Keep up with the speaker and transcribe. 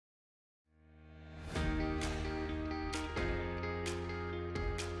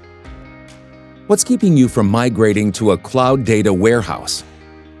What's keeping you from migrating to a cloud data warehouse?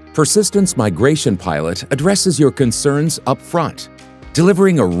 Persistent's Migration Pilot addresses your concerns up front,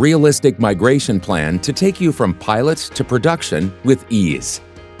 delivering a realistic migration plan to take you from pilot to production with ease.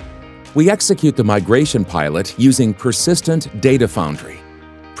 We execute the migration pilot using Persistent Data Foundry.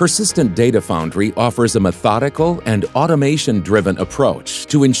 Persistent Data Foundry offers a methodical and automation-driven approach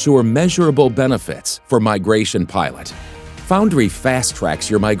to ensure measurable benefits for migration pilot. Foundry fast-tracks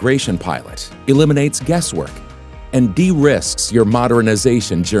your migration pilot, eliminates guesswork, and de-risks your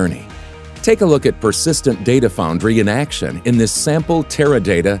modernization journey. Take a look at Persistent Data Foundry in action in this sample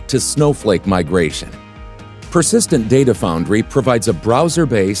Teradata to Snowflake migration. Persistent Data Foundry provides a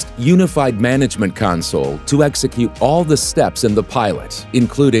browser-based, unified management console to execute all the steps in the pilot,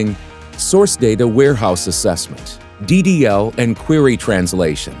 including source data warehouse assessment, DDL and query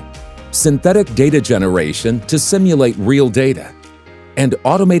translation, synthetic data generation to simulate real data, and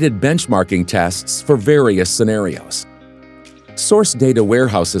automated benchmarking tests for various scenarios. Source data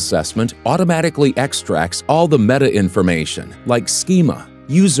warehouse assessment automatically extracts all the meta information like schema,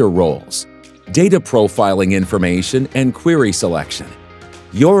 user roles, data profiling information, and query selection.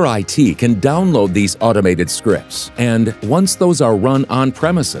 Your IT can download these automated scripts, and once those are run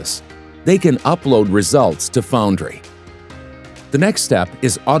on-premises, they can upload results to Foundry. The next step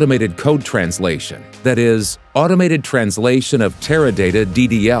is automated code translation, that is, automated translation of Teradata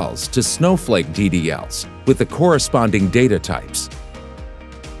DDLs to Snowflake DDLs with the corresponding data types.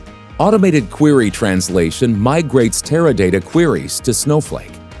 Automated query translation migrates Teradata queries to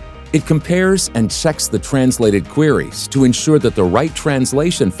Snowflake. It compares and checks the translated queries to ensure that the right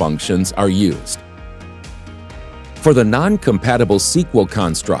translation functions are used. For the non-compatible SQL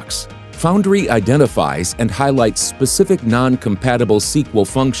constructs, Foundry identifies and highlights specific non-compatible SQL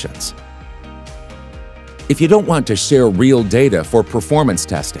functions. If you don't want to share real data for performance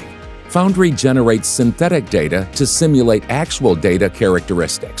testing, Foundry generates synthetic data to simulate actual data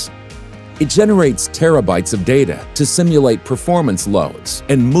characteristics. It generates terabytes of data to simulate performance loads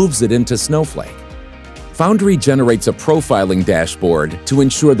and moves it into Snowflake. Foundry generates a profiling dashboard to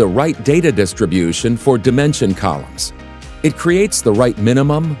ensure the right data distribution for dimension columns. It creates the right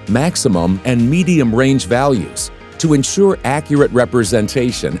minimum, maximum, and medium range values to ensure accurate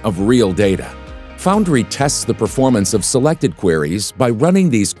representation of real data. Foundry tests the performance of selected queries by running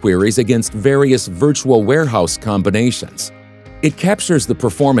these queries against various virtual warehouse combinations. It captures the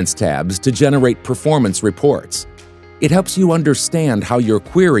performance tabs to generate performance reports. It helps you understand how your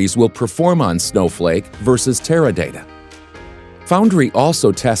queries will perform on Snowflake versus Teradata. Foundry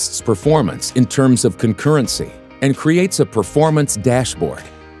also tests performance in terms of concurrency and creates a performance dashboard.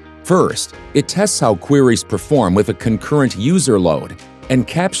 First, it tests how queries perform with a concurrent user load and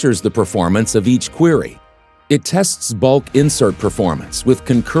captures the performance of each query. It tests bulk insert performance with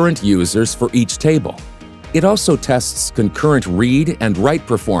concurrent users for each table. It also tests concurrent read and write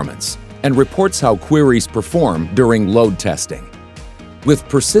performance and reports how queries perform during load testing. With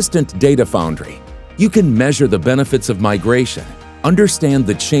Persistent Data Foundry, you can measure the benefits of migration, understand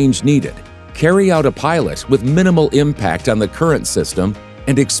the change needed, carry out a pilot with minimal impact on the current system,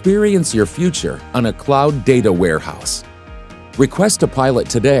 and experience your future on a cloud data warehouse. Request a pilot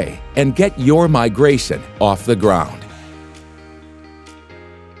today and get your migration off the ground.